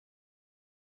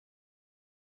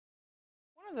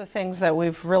One of the things that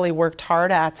we've really worked hard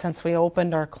at since we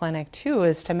opened our clinic too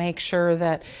is to make sure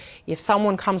that if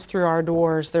someone comes through our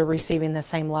doors, they're receiving the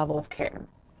same level of care,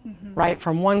 right?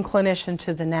 From one clinician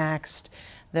to the next,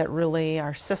 that really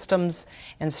our systems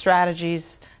and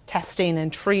strategies, testing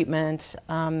and treatment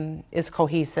is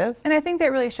cohesive. And I think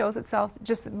that really shows itself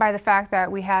just by the fact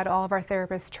that we had all of our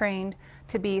therapists trained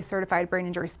to be certified brain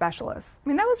injury specialists. I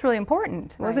mean, that was really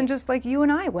important. It wasn't just like you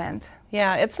and I went.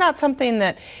 Yeah, it's not something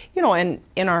that, you know,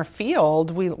 in our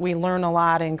field, we learn a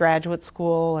lot in graduate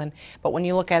school, but when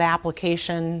you look at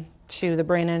application to the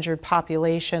brain injured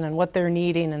population and what they're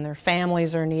needing and their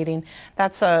families are needing,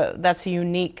 that's a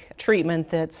unique treatment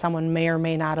that someone may or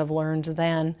may not have learned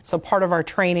then. So part of our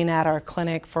training at our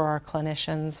clinic for our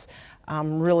clinicians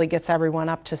really gets everyone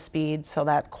up to speed so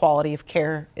that quality of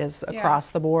care is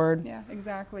across the board. Yeah,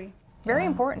 exactly. Very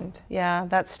important. Yeah,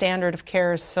 that standard of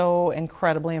care is so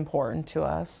incredibly important to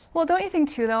us. Well, don't you think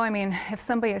too, though, I mean, if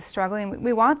somebody is struggling,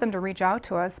 we want them to reach out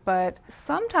to us, but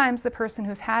sometimes the person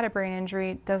who's had a brain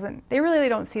injury they really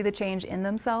don't see the change in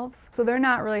themselves. So they're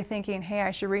not really thinking, hey, I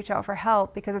should reach out for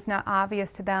help, because it's not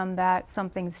obvious to them that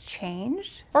something's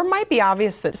changed. Or it might be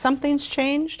obvious that something's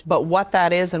changed, but what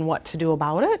that is and what to do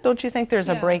about it, don't you think there's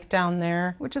a breakdown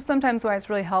there? Which is sometimes why it's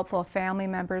really helpful if family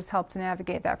members help to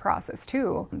navigate that process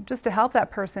too, just to help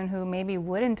that person who maybe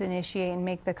wouldn't initiate and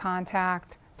make the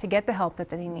contact to get the help that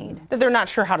they need. That they're not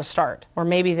sure how to start, or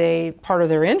maybe part of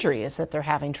their injury is that they're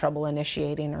having trouble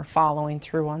initiating or following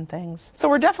through on things. So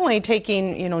we're definitely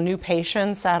taking, new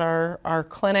patients at our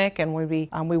clinic, and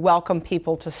we welcome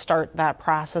people to start that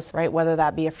process, right? Whether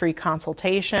that be a free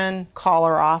consultation, call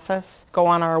our office, go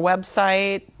on our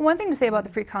website. One thing to say about the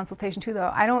free consultation too,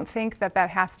 though, I don't think that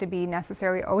has to be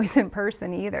necessarily always in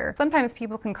person either. Sometimes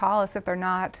people can call us if they're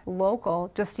not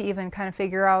local, just to even kind of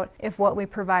figure out if what we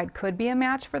provide could be a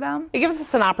match for them. It gives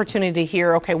us an opportunity to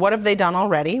hear, okay, what have they done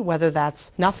already, whether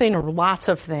that's nothing or lots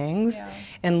of things,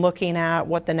 and looking at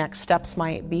what the next steps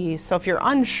might be. So if you're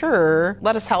unsure,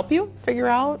 let us help you figure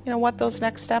out, what those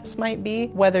next steps might be,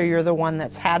 whether you're the one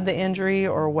that's had the injury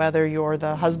or whether you're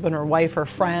the husband or wife or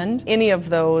friend. Any of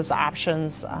those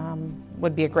options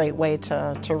would be a great way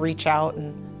to reach out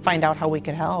and find out how we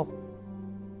could help.